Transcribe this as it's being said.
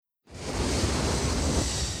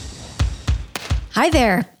Hi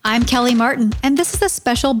there, I'm Kelly Martin, and this is a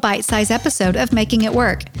special bite-sized episode of Making It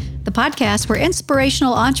Work, the podcast where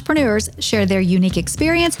inspirational entrepreneurs share their unique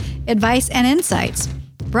experience, advice, and insights.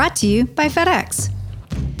 Brought to you by FedEx.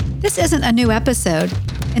 This isn't a new episode.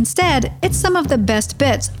 Instead, it's some of the best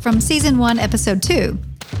bits from Season 1, Episode 2,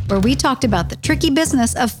 where we talked about the tricky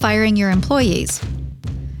business of firing your employees.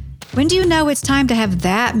 When do you know it's time to have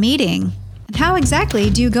that meeting? And how exactly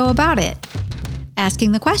do you go about it?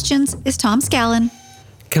 Asking the questions is Tom Scallon.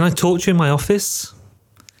 Can I talk to you in my office?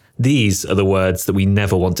 These are the words that we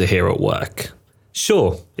never want to hear at work.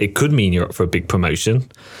 Sure, it could mean you're up for a big promotion,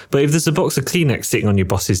 but if there's a box of Kleenex sitting on your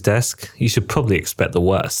boss's desk, you should probably expect the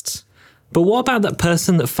worst. But what about that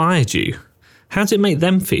person that fired you? How did it make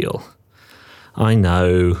them feel? I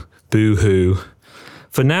know, boo-hoo.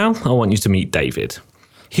 For now, I want you to meet David.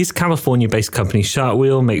 His California-based company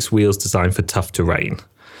Sharkwheel makes wheels designed for tough terrain.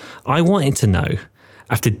 I wanted to know,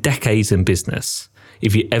 after decades in business,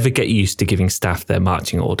 if you ever get used to giving staff their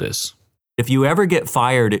marching orders. If you ever get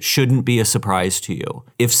fired, it shouldn't be a surprise to you.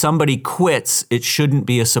 If somebody quits, it shouldn't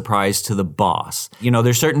be a surprise to the boss. You know,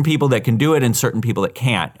 there's certain people that can do it and certain people that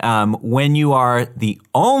can't. When you are the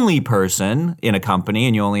only person in a company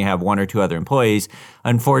and you only have one or two other employees,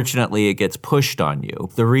 unfortunately, it gets pushed on you.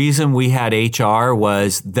 The reason we had HR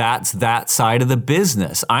was that's that side of the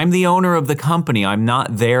business. I'm the owner of the company. I'm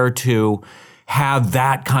not there to have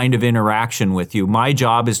that kind of interaction with you. My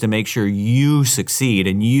job is to make sure you succeed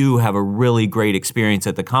and you have a really great experience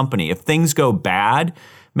at the company. If things go bad,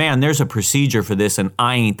 man, there's a procedure for this and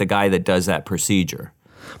I ain't the guy that does that procedure.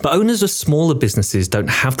 But owners of smaller businesses don't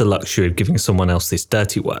have the luxury of giving someone else this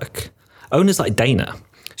dirty work. Owners like Dana.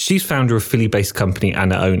 She's founder of Philly-based company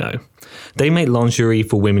Anna Ono. They make lingerie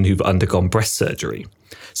for women who've undergone breast surgery.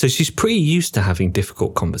 So she's pretty used to having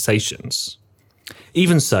difficult conversations.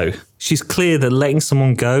 Even so, she's clear that letting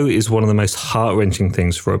someone go is one of the most heart-wrenching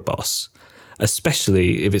things for a boss,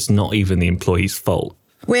 especially if it's not even the employee's fault.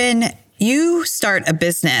 When you start a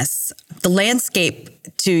business, the landscape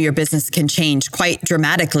to your business can change quite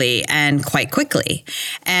dramatically and quite quickly.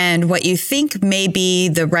 And what you think may be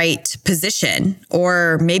the right position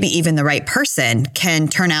or maybe even the right person can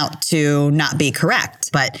turn out to not be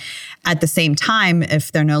correct. But at the same time,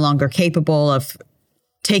 if they're no longer capable of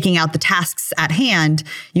taking out the tasks at hand,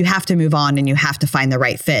 you have to move on and you have to find the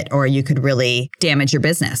right fit or you could really damage your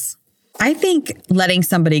business. I think letting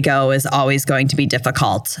somebody go is always going to be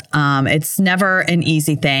difficult. It's never an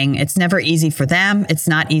easy thing. It's never easy for them. It's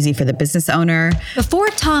not easy for the business owner. Before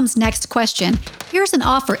Tom's next question, here's an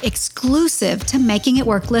offer exclusive to Making It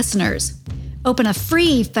Work listeners. Open a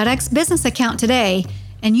free FedEx business account today,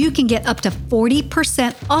 and you can get up to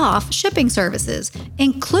 40% off shipping services,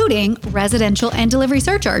 including residential and delivery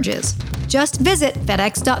surcharges. Just visit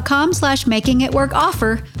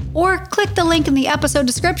fedex.com/makingitworkoffer or click the link in the episode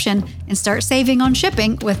description and start saving on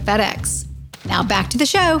shipping with FedEx. Now back to the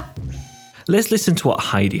show. Let's listen to what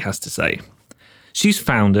Heidi has to say. She's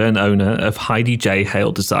founder and owner of Heidi J.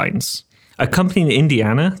 Hale Designs, a company in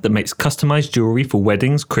Indiana that makes customized jewelry for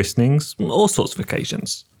weddings, christenings, all sorts of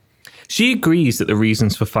occasions. She agrees that the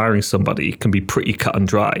reasons for firing somebody can be pretty cut and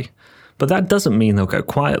dry, but that doesn't mean they'll go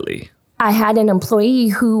quietly. I had an employee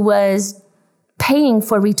who was paying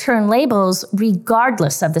for return labels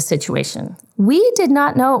regardless of the situation. We did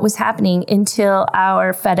not know it was happening until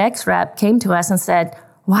our FedEx rep came to us and said,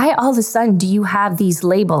 "Why all of a sudden do you have these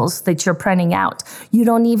labels that you're printing out? You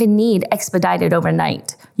don't even need expedited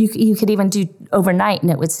overnight. You could even do overnight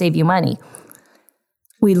and it would save you money."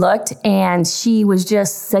 We looked and she was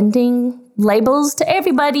just sending labels to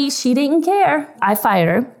everybody. She didn't care. I fired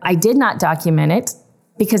her. I did not document it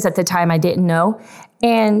because at the time I didn't know.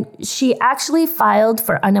 And she actually filed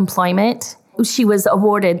for unemployment. She was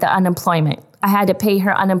awarded the unemployment. I had to pay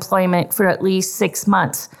her unemployment for at least 6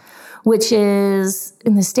 months, which is,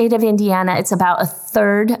 in the state of Indiana, it's about a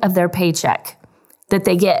third of their paycheck that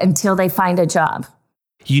they get until they find a job.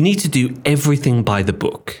 You need to do everything by the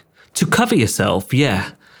book. To cover yourself,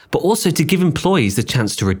 yeah, but also to give employees the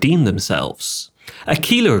chance to redeem themselves.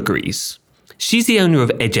 Akila agrees. She's the owner of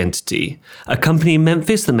Edge Entity, a company in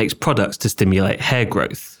Memphis that makes products to stimulate hair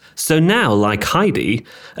growth. So now, like Heidi,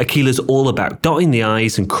 Akila's all about dotting the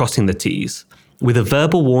I's and crossing the T's, with a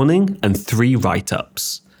verbal warning and 3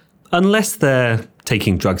 write-ups. Unless they're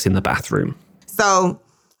taking drugs in the bathroom. So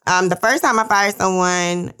the first time I fired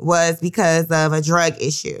someone was because of a drug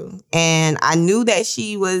issue. And I knew that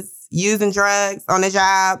she was using drugs on the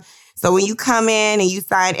job. So when you come in and you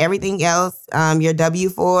sign everything else, your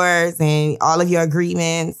W-4s and all of your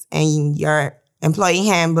agreements and your employee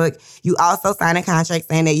handbook, you also sign a contract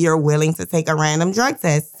saying that you're willing to take a random drug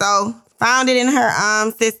test. So found it in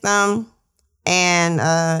her system, and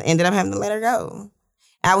ended up having to let her go.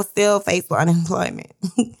 I was still faced with unemployment.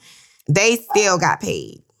 They still got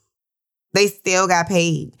paid.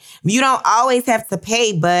 You don't always have to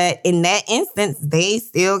pay, but in that instance, they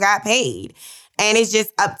still got paid. And it's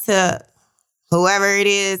just up to whoever it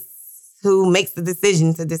is who makes the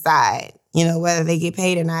decision to decide, whether they get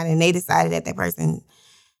paid or not. And they decided that person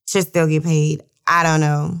should still get paid. I don't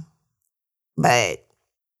know. But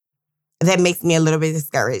that makes me a little bit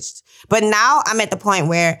discouraged. But now I'm at the point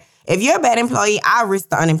where if you're a bad employee, I'll risk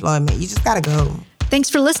the unemployment. You just got to go. Thanks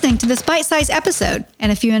for listening to this bite-sized episode.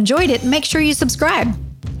 And if you enjoyed it, make sure you subscribe.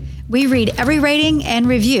 We read every rating and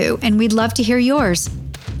review, and we'd love to hear yours.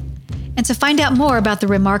 And to find out more about the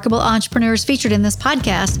remarkable entrepreneurs featured in this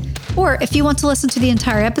podcast, or if you want to listen to the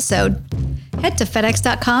entire episode, head to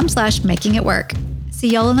fedex.com/makingitwork. See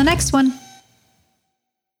y'all in the next one.